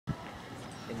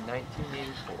In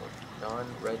 1984, John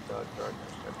Red Dog Gardner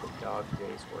started the Dog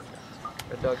Days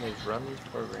workouts. Red Dog has run these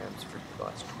programs for the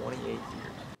last 28 years,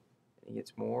 and he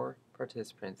gets more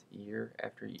participants year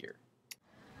after year.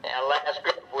 Now last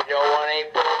group, we don't want any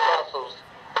pull muscles.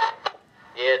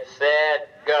 Get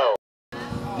set, go.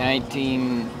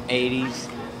 1980s,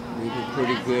 we were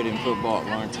pretty good in football at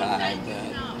Lawrence High,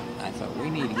 but I thought we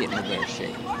need to get in a better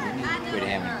shape. We need to quit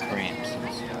having cramps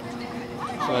and stuff.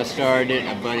 So I started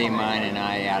it, a buddy of mine and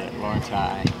I out at Lawrence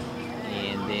High,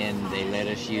 and then they let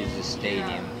us use the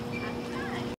stadium.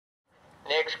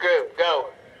 Next group, go.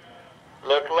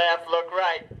 Look left, look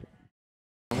right.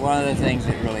 One of the things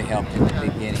that really helped in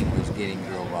the beginning was getting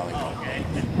girl volleyball.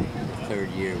 The third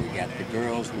year we got the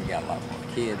girls, we got a lot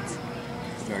more kids.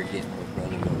 Started getting with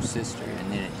brother or sister,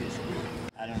 and then it just grew.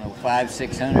 I don't know,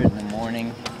 500-600 in the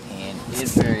morning, and it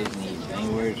varies in the evening,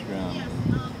 anywhere from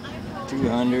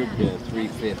 200 to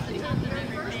 350.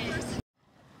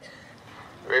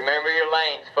 Remember your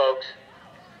lanes, folks.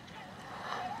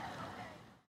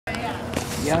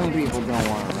 Young people don't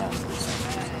want to run for some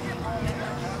reason,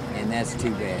 and that's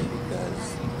too bad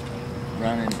because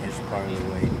running is part of the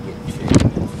way to get in shape.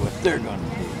 That's what they're going to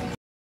do.